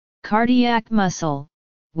Cardiac muscle,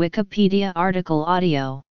 Wikipedia article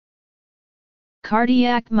audio.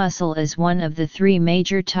 Cardiac muscle is one of the three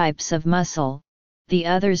major types of muscle, the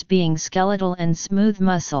others being skeletal and smooth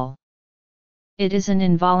muscle. It is an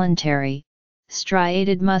involuntary,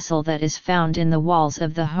 striated muscle that is found in the walls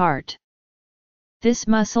of the heart. This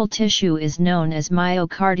muscle tissue is known as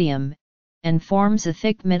myocardium, and forms a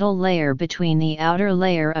thick middle layer between the outer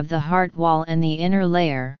layer of the heart wall and the inner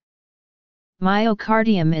layer.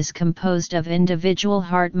 Myocardium is composed of individual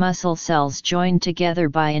heart muscle cells joined together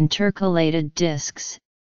by intercalated discs,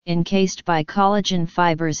 encased by collagen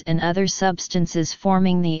fibers and other substances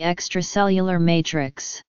forming the extracellular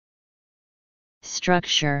matrix.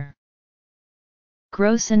 Structure.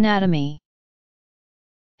 Gross anatomy.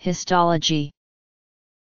 Histology.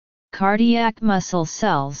 Cardiac muscle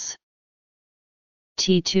cells.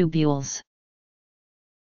 T-tubules.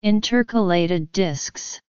 Intercalated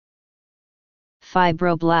discs.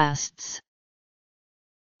 Fibroblasts.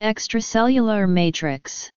 Extracellular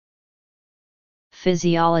matrix.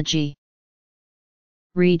 Physiology.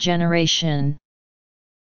 Regeneration.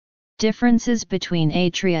 Differences between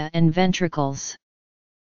atria and ventricles.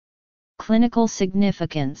 Clinical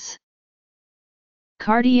significance.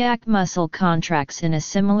 Cardiac muscle contracts in a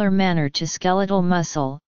similar manner to skeletal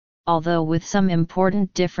muscle, although with some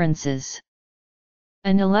important differences.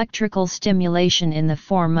 An electrical stimulation in the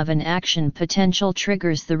form of an action potential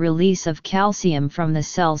triggers the release of calcium from the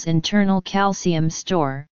cell's internal calcium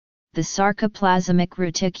store, the sarcoplasmic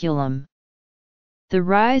reticulum. The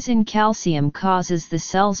rise in calcium causes the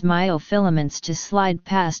cell's myofilaments to slide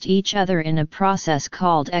past each other in a process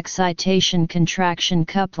called excitation-contraction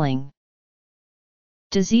coupling.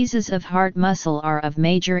 Diseases of heart muscle are of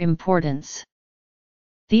major importance.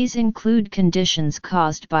 These include conditions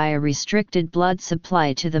caused by a restricted blood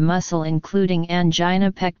supply to the muscle, including angina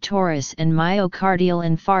pectoris and myocardial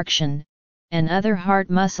infarction, and other heart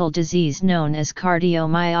muscle disease known as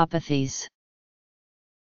cardiomyopathies.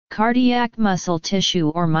 Cardiac muscle tissue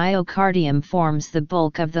or myocardium forms the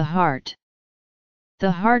bulk of the heart.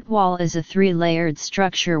 The heart wall is a three-layered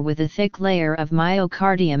structure with a thick layer of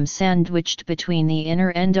myocardium sandwiched between the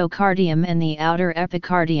inner endocardium and the outer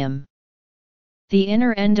epicardium. The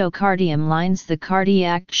inner endocardium lines the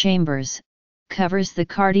cardiac chambers, covers the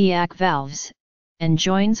cardiac valves, and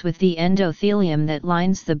joins with the endothelium that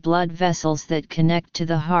lines the blood vessels that connect to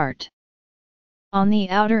the heart. On the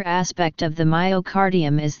outer aspect of the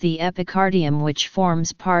myocardium is the epicardium, which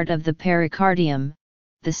forms part of the pericardium,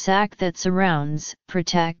 the sac that surrounds,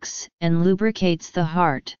 protects, and lubricates the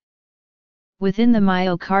heart. Within the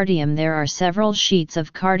myocardium there are several sheets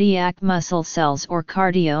of cardiac muscle cells or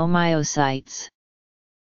cardiomyocytes.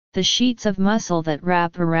 The sheets of muscle that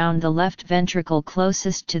wrap around the left ventricle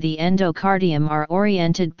closest to the endocardium are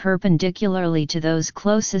oriented perpendicularly to those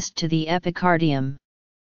closest to the epicardium.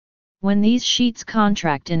 When these sheets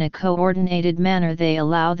contract in a coordinated manner, they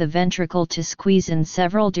allow the ventricle to squeeze in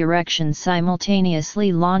several directions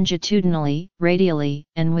simultaneously, longitudinally, radially,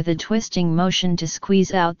 and with a twisting motion to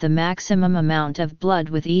squeeze out the maximum amount of blood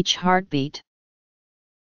with each heartbeat.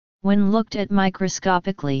 When looked at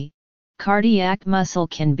microscopically, cardiac muscle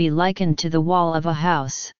can be likened to the wall of a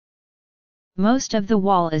house. Most of the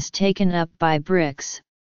wall is taken up by bricks,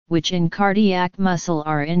 which in cardiac muscle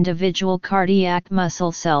are individual cardiac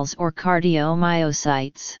muscle cells or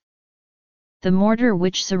cardiomyocytes. The mortar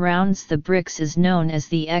which surrounds the bricks is known as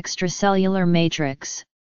the extracellular matrix,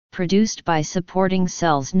 produced by supporting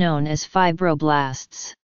cells known as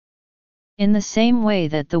fibroblasts. In the same way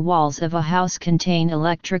that the walls of a house contain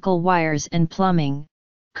electrical wires and plumbing,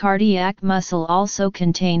 cardiac muscle also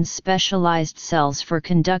contains specialized cells for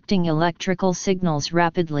conducting electrical signals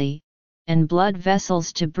rapidly, and blood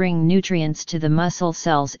vessels to bring nutrients to the muscle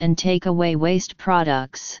cells and take away waste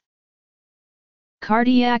products.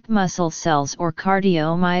 Cardiac muscle cells or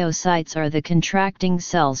cardiomyocytes are the contracting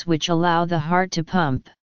cells which allow the heart to pump.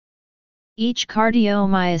 Each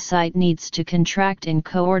cardiomyocyte needs to contract in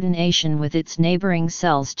coordination with its neighboring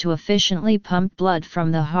cells to efficiently pump blood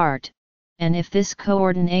from the heart, and if this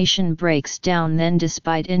coordination breaks down, then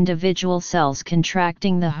despite individual cells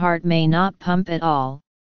contracting, the heart may not pump at all,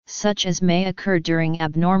 such as may occur during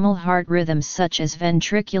abnormal heart rhythms such as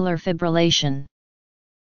ventricular fibrillation.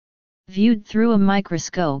 Viewed through a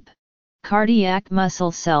microscope, cardiac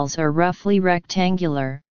muscle cells are roughly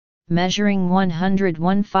rectangular, measuring 150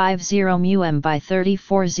 μm by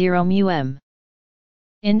 340 μm.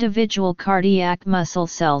 Individual cardiac muscle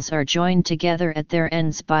cells are joined together at their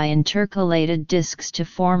ends by intercalated discs to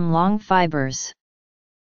form long fibers.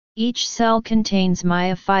 Each cell contains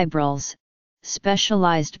myofibrils,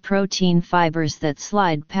 specialized protein fibers that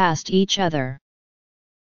slide past each other.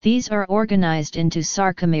 These are organized into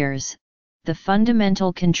sarcomeres, the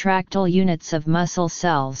fundamental contractile units of muscle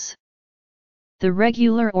cells. The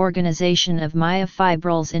regular organization of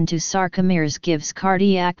myofibrils into sarcomeres gives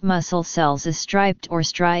cardiac muscle cells a striped or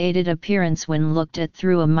striated appearance when looked at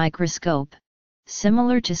through a microscope,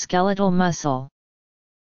 similar to skeletal muscle.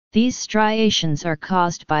 These striations are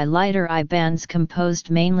caused by lighter I bands composed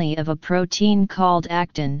mainly of a protein called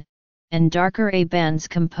actin, and darker A bands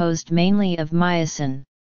composed mainly of myosin.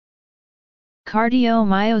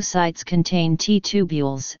 Cardiomyocytes contain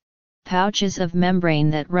T-tubules, pouches of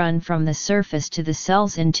membrane that run from the surface to the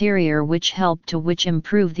cell's interior which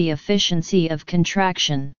improve the efficiency of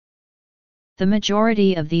contraction. The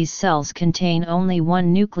majority of these cells contain only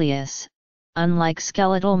one nucleus, unlike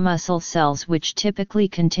skeletal muscle cells which typically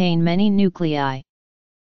contain many nuclei.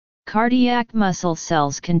 Cardiac muscle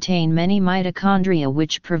cells contain many mitochondria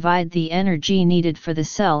which provide the energy needed for the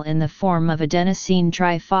cell in the form of adenosine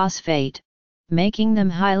triphosphate, making them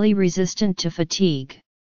highly resistant to fatigue.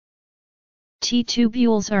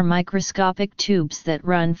 T-tubules are microscopic tubes that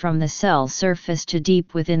run from the cell surface to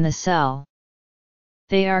deep within the cell.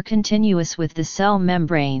 They are continuous with the cell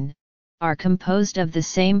membrane, are composed of the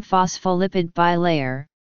same phospholipid bilayer,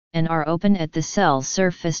 and are open at the cell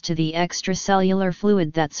surface to the extracellular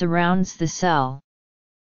fluid that surrounds the cell.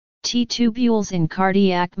 T-tubules in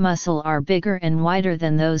cardiac muscle are bigger and wider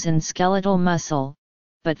than those in skeletal muscle,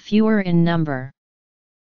 but fewer in number.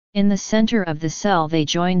 In the center of the cell they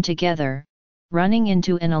join together, running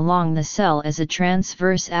into and along the cell as a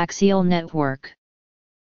transverse axial network.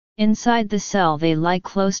 Inside the cell they lie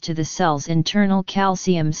close to the cell's internal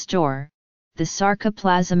calcium store, the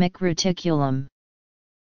sarcoplasmic reticulum.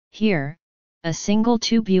 Here, a single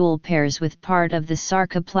tubule pairs with part of the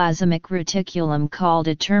sarcoplasmic reticulum called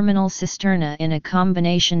a terminal cisterna in a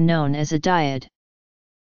combination known as a diode.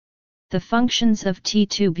 The functions of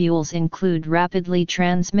T-tubules include rapidly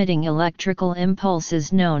transmitting electrical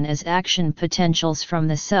impulses known as action potentials from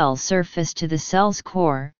the cell surface to the cell's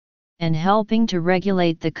core, and helping to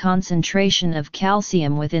regulate the concentration of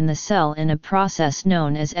calcium within the cell in a process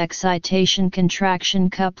known as excitation-contraction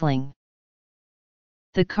coupling.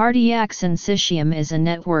 The cardiac syncytium is a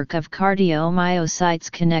network of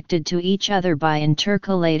cardiomyocytes connected to each other by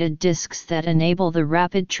intercalated discs that enable the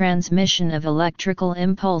rapid transmission of electrical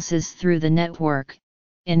impulses through the network,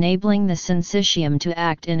 enabling the syncytium to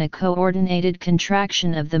act in a coordinated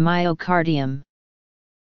contraction of the myocardium.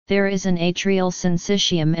 There is an atrial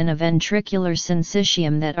syncytium and a ventricular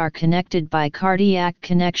syncytium that are connected by cardiac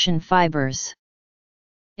connection fibers.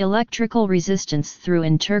 Electrical resistance through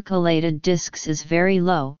intercalated discs is very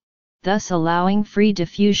low, thus allowing free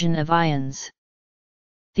diffusion of ions.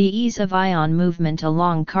 The ease of ion movement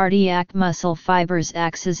along cardiac muscle fibers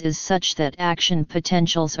axis is such that action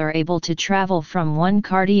potentials are able to travel from one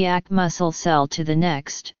cardiac muscle cell to the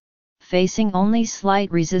next, facing only slight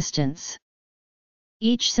resistance.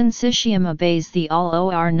 Each syncytium obeys the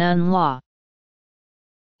all or none law.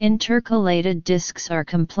 Intercalated discs are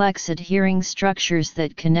complex adhering structures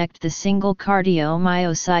that connect the single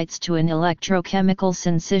cardiomyocytes to an electrochemical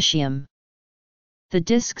syncytium. The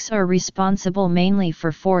discs are responsible mainly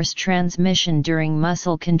for force transmission during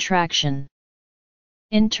muscle contraction.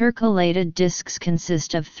 Intercalated discs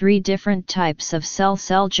consist of three different types of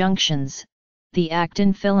cell-cell junctions: the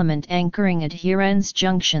actin filament anchoring adherens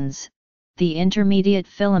junctions, the intermediate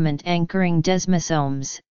filament anchoring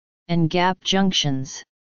desmosomes, and gap junctions.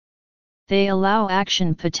 They allow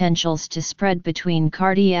action potentials to spread between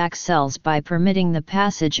cardiac cells by permitting the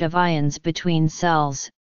passage of ions between cells,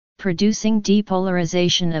 producing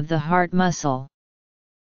depolarization of the heart muscle.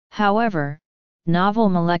 However, novel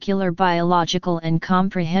molecular biological and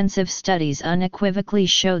comprehensive studies unequivocally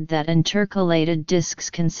showed that intercalated discs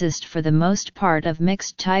consist for the most part of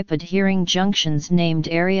mixed-type adhering junctions named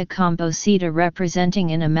area composita, representing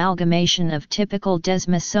an amalgamation of typical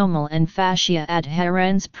desmosomal and fascia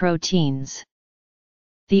adherens proteins.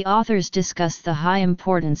 The authors discuss the high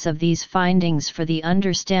importance of these findings for the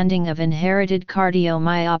understanding of inherited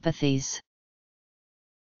cardiomyopathies.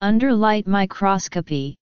 Under light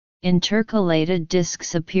microscopy, intercalated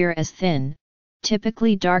discs appear as thin,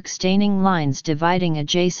 typically dark staining lines dividing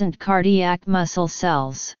adjacent cardiac muscle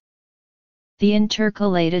cells. The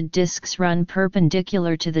intercalated discs run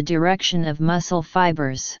perpendicular to the direction of muscle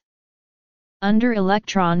fibers. Under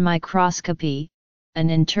electron microscopy, an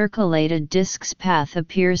intercalated disc's path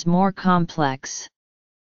appears more complex.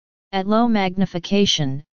 At low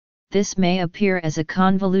magnification, this may appear as a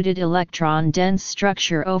convoluted electron-dense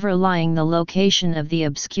structure overlying the location of the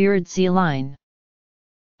obscured Z line.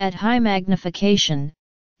 At high magnification,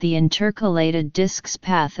 the intercalated disc's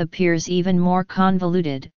path appears even more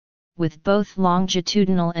convoluted, with both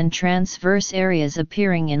longitudinal and transverse areas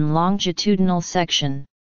appearing in longitudinal section.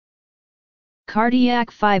 Cardiac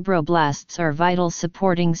fibroblasts are vital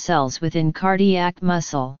supporting cells within cardiac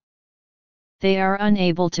muscle. They are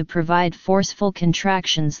unable to provide forceful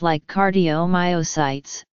contractions like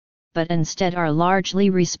cardiomyocytes, but instead are largely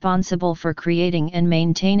responsible for creating and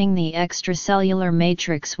maintaining the extracellular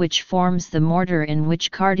matrix which forms the mortar in which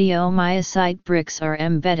cardiomyocyte bricks are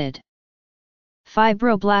embedded.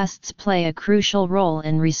 Fibroblasts play a crucial role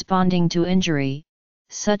in responding to injury,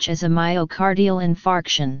 such as a myocardial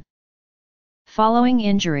infarction. Following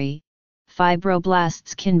injury,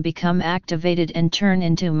 fibroblasts can become activated and turn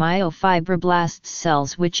into myofibroblasts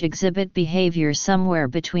cells which exhibit behavior somewhere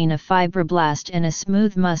between a fibroblast and a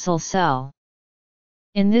smooth muscle cell.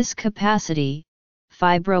 In this capacity,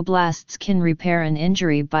 fibroblasts can repair an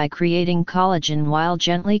injury by creating collagen while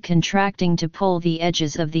gently contracting to pull the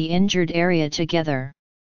edges of the injured area together.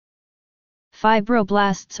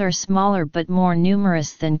 Fibroblasts are smaller but more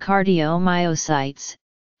numerous than cardiomyocytes,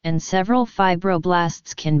 and several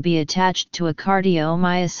fibroblasts can be attached to a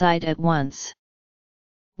cardiomyocyte at once.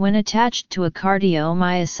 When attached to a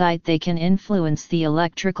cardiomyocyte, they can influence the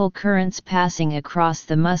electrical currents passing across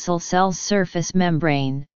the muscle cell's surface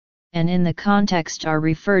membrane, and in the context are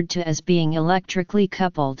referred to as being electrically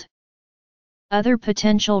coupled. Other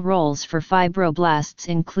potential roles for fibroblasts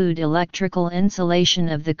include electrical insulation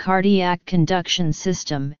of the cardiac conduction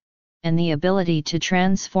system, and the ability to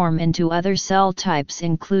transform into other cell types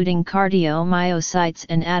including cardiomyocytes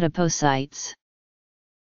and adipocytes.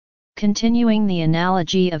 Continuing the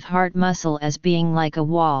analogy of heart muscle as being like a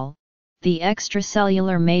wall, the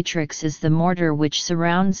extracellular matrix is the mortar which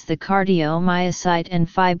surrounds the cardiomyocyte and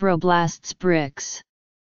fibroblasts bricks.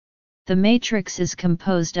 The matrix is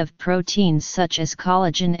composed of proteins such as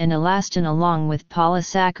collagen and elastin along with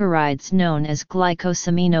polysaccharides known as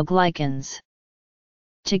glycosaminoglycans.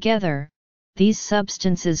 Together, these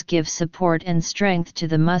substances give support and strength to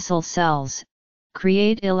the muscle cells,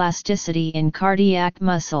 create elasticity in cardiac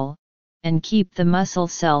muscle, and keep the muscle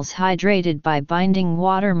cells hydrated by binding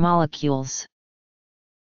water molecules.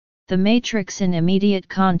 The matrix in immediate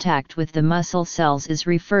contact with the muscle cells is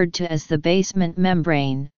referred to as the basement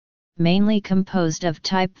membrane, mainly composed of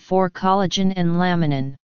type IV collagen and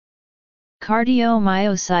laminin.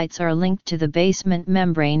 Cardiomyocytes are linked to the basement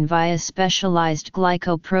membrane via specialized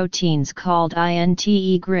glycoproteins called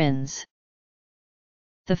integrins.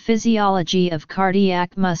 The physiology of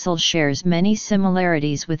cardiac muscle shares many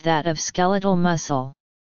similarities with that of skeletal muscle.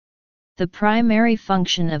 The primary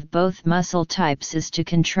function of both muscle types is to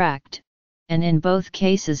contract, and in both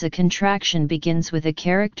cases a contraction begins with a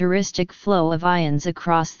characteristic flow of ions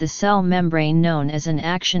across the cell membrane known as an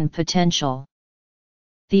action potential.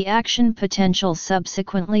 The action potential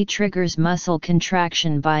subsequently triggers muscle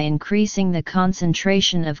contraction by increasing the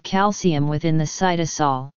concentration of calcium within the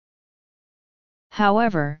cytosol.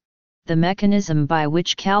 However, the mechanism by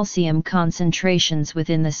which calcium concentrations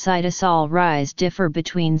within the cytosol rise differ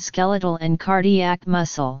between skeletal and cardiac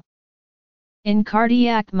muscle. In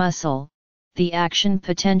cardiac muscle, the action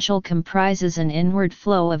potential comprises an inward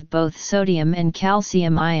flow of both sodium and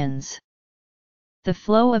calcium ions. The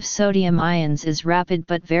flow of sodium ions is rapid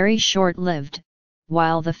but very short-lived,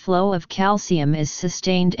 while the flow of calcium is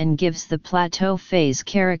sustained and gives the plateau phase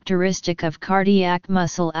characteristic of cardiac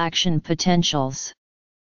muscle action potentials.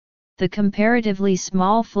 The comparatively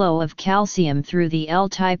small flow of calcium through the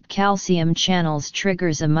L-type calcium channels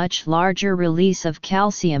triggers a much larger release of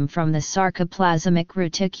calcium from the sarcoplasmic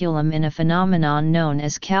reticulum in a phenomenon known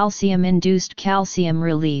as calcium-induced calcium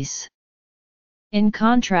release. In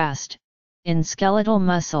contrast, in skeletal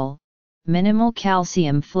muscle, minimal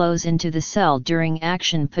calcium flows into the cell during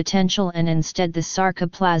action potential and instead the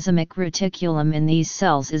sarcoplasmic reticulum in these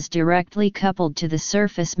cells is directly coupled to the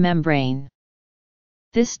surface membrane.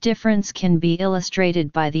 This difference can be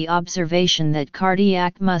illustrated by the observation that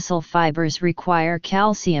cardiac muscle fibers require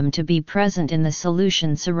calcium to be present in the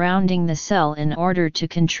solution surrounding the cell in order to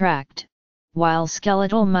contract, while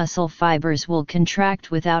skeletal muscle fibers will contract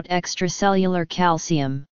without extracellular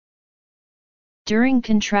calcium. During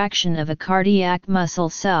contraction of a cardiac muscle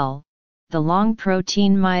cell, the long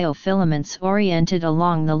protein myofilaments oriented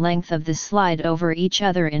along the length of the slide over each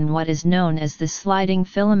other in what is known as the sliding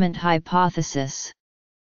filament hypothesis.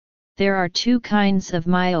 There are two kinds of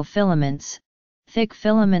myofilaments, thick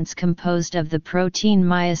filaments composed of the protein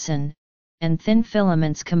myosin, and thin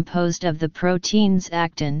filaments composed of the proteins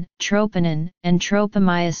actin, troponin, and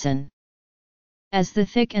tropomyosin. As the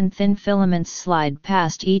thick and thin filaments slide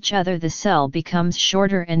past each other, the cell becomes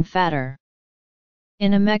shorter and fatter.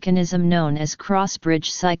 In a mechanism known as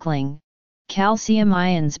cross-bridge cycling, calcium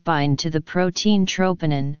ions bind to the protein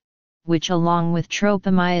troponin, which along with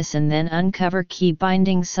tropomyosin then uncover key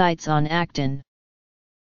binding sites on actin.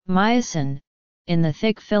 Myosin, in the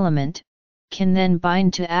thick filament, can then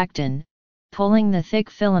bind to actin, pulling the thick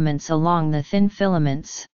filaments along the thin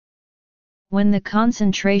filaments. When the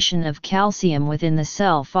concentration of calcium within the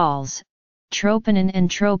cell falls, troponin and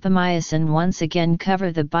tropomyosin once again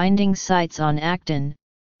cover the binding sites on actin,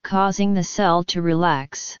 causing the cell to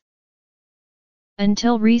relax.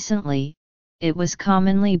 Until recently, it was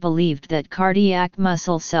commonly believed that cardiac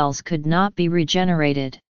muscle cells could not be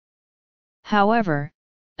regenerated. However,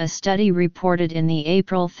 a study reported in the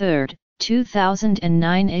April 3,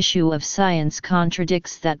 2009 issue of Science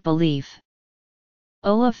contradicts that belief.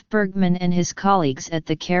 Olof Bergman and his colleagues at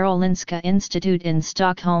the Karolinska Institute in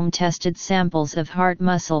Stockholm tested samples of heart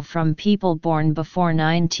muscle from people born before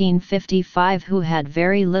 1955 who had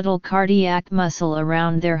very little cardiac muscle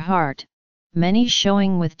around their heart, many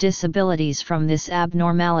showing with disabilities from this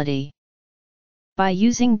abnormality. By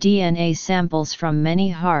using DNA samples from many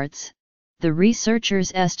hearts, the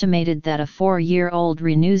researchers estimated that a 4-year-old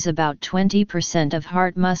renews about 20% of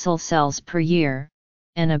heart muscle cells per year,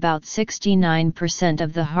 and about 69%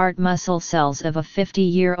 of the heart muscle cells of a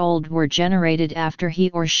 50-year-old were generated after he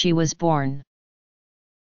or she was born.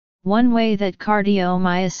 One way that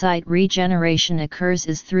cardiomyocyte regeneration occurs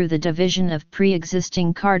is through the division of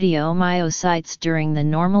pre-existing cardiomyocytes during the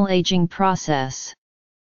normal aging process.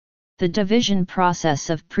 The division process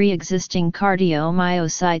of pre-existing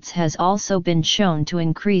cardiomyocytes has also been shown to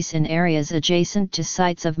increase in areas adjacent to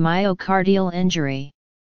sites of myocardial injury.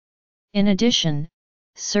 In addition,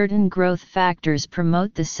 certain growth factors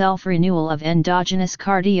promote the self-renewal of endogenous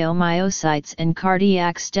cardiomyocytes and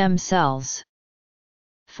cardiac stem cells.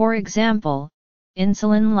 For example,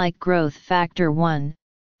 insulin-like growth factor 1,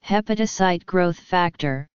 hepatocyte growth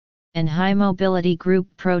factor, and high-mobility group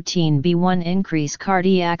protein B1 increase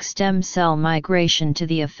cardiac stem cell migration to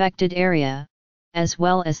the affected area, as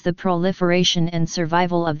well as the proliferation and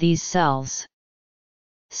survival of these cells.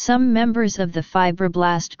 Some members of the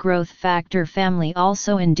fibroblast growth factor family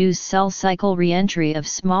also induce cell cycle reentry of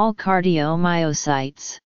small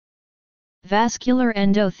cardiomyocytes. Vascular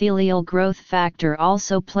endothelial growth factor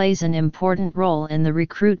also plays an important role in the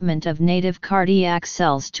recruitment of native cardiac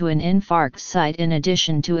cells to an infarct site in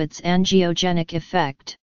addition to its angiogenic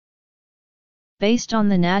effect. Based on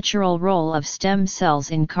the natural role of stem cells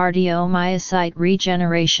in cardiomyocyte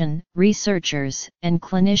regeneration, researchers and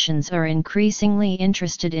clinicians are increasingly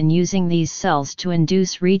interested in using these cells to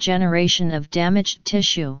induce regeneration of damaged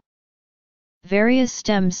tissue. Various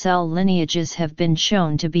stem cell lineages have been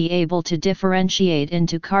shown to be able to differentiate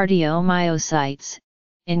into cardiomyocytes,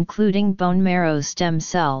 including bone marrow stem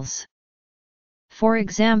cells. For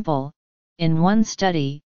example, in one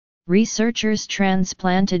study, researchers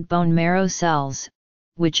transplanted bone marrow cells,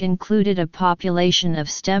 which included a population of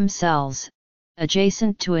stem cells,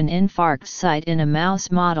 adjacent to an infarct site in a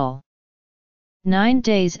mouse model. 9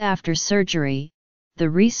 days after surgery, the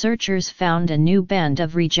researchers found a new band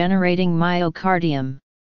of regenerating myocardium.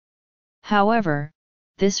 However,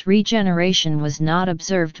 this regeneration was not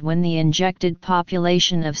observed when the injected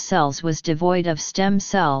population of cells was devoid of stem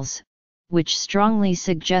cells, which strongly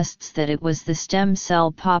suggests that it was the stem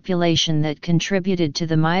cell population that contributed to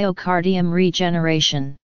the myocardium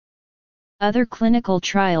regeneration. Other clinical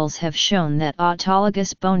trials have shown that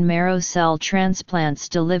autologous bone marrow cell transplants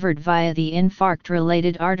delivered via the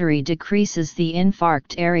infarct-related artery decreases the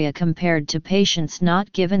infarct area compared to patients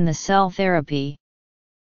not given the cell therapy.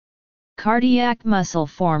 Cardiac muscle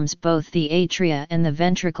forms both the atria and the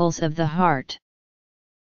ventricles of the heart.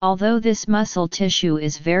 Although this muscle tissue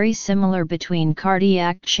is very similar between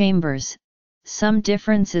cardiac chambers, some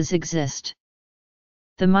differences exist.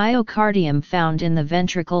 The myocardium found in the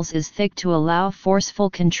ventricles is thick to allow forceful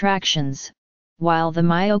contractions, while the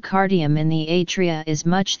myocardium in the atria is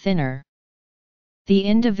much thinner. The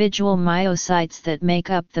individual myocytes that make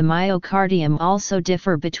up the myocardium also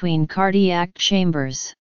differ between cardiac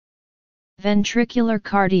chambers. Ventricular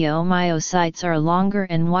cardiomyocytes are longer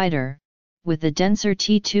and wider, with a denser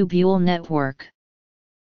T-tubule network.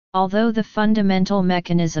 Although the fundamental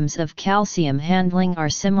mechanisms of calcium handling are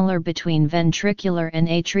similar between ventricular and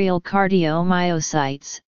atrial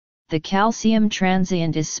cardiomyocytes, the calcium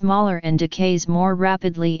transient is smaller and decays more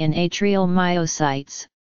rapidly in atrial myocytes,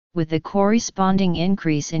 with a corresponding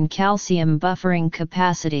increase in calcium buffering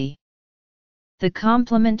capacity. The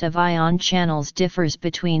complement of ion channels differs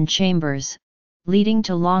between chambers, leading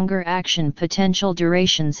to longer action potential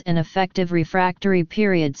durations and effective refractory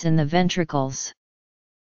periods in the ventricles.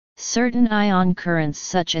 Certain ion currents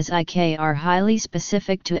such as IK are highly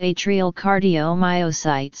specific to atrial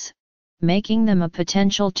cardiomyocytes, making them a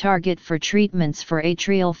potential target for treatments for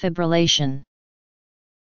atrial fibrillation.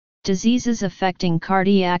 Diseases affecting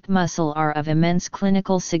cardiac muscle are of immense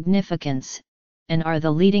clinical significance, and are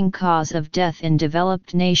the leading cause of death in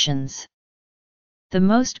developed nations. The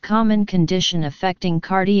most common condition affecting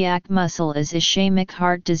cardiac muscle is ischemic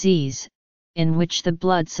heart disease, in which the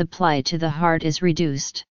blood supply to the heart is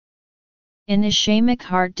reduced. In ischemic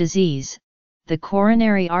heart disease, the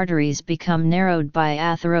coronary arteries become narrowed by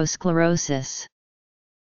atherosclerosis.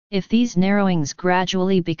 If these narrowings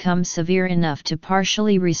gradually become severe enough to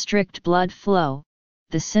partially restrict blood flow,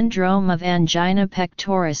 the syndrome of angina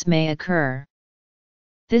pectoris may occur.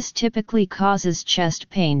 This typically causes chest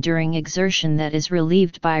pain during exertion that is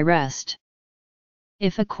relieved by rest.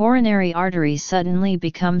 If a coronary artery suddenly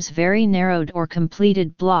becomes very narrowed or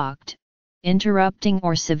completed blocked, interrupting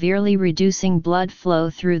or severely reducing blood flow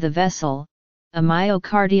through the vessel, a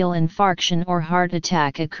myocardial infarction or heart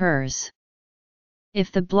attack occurs.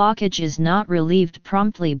 If the blockage is not relieved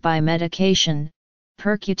promptly by medication,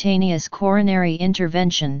 percutaneous coronary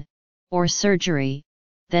intervention, or surgery,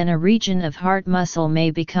 then a region of heart muscle may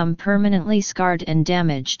become permanently scarred and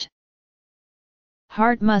damaged.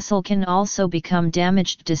 Heart muscle can also become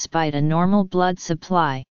damaged despite a normal blood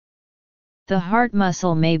supply. The heart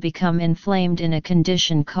muscle may become inflamed in a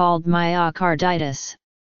condition called myocarditis,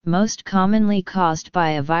 most commonly caused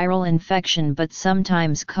by a viral infection but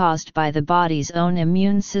sometimes caused by the body's own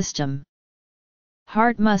immune system.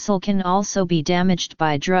 Heart muscle can also be damaged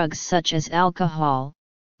by drugs such as alcohol,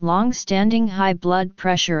 long-standing high blood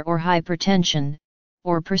pressure or hypertension,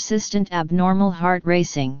 or persistent abnormal heart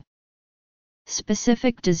racing.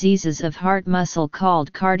 Specific diseases of heart muscle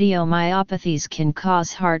called cardiomyopathies can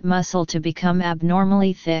cause heart muscle to become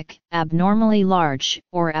abnormally thick, abnormally large,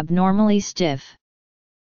 or abnormally stiff.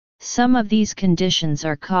 Some of these conditions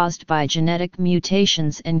are caused by genetic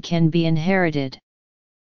mutations and can be inherited.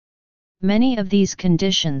 Many of these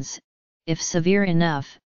conditions, if severe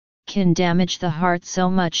enough, can damage the heart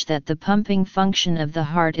so much that the pumping function of the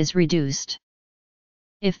heart is reduced.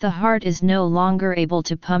 If the heart is no longer able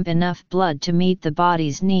to pump enough blood to meet the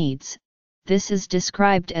body's needs, this is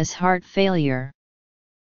described as heart failure.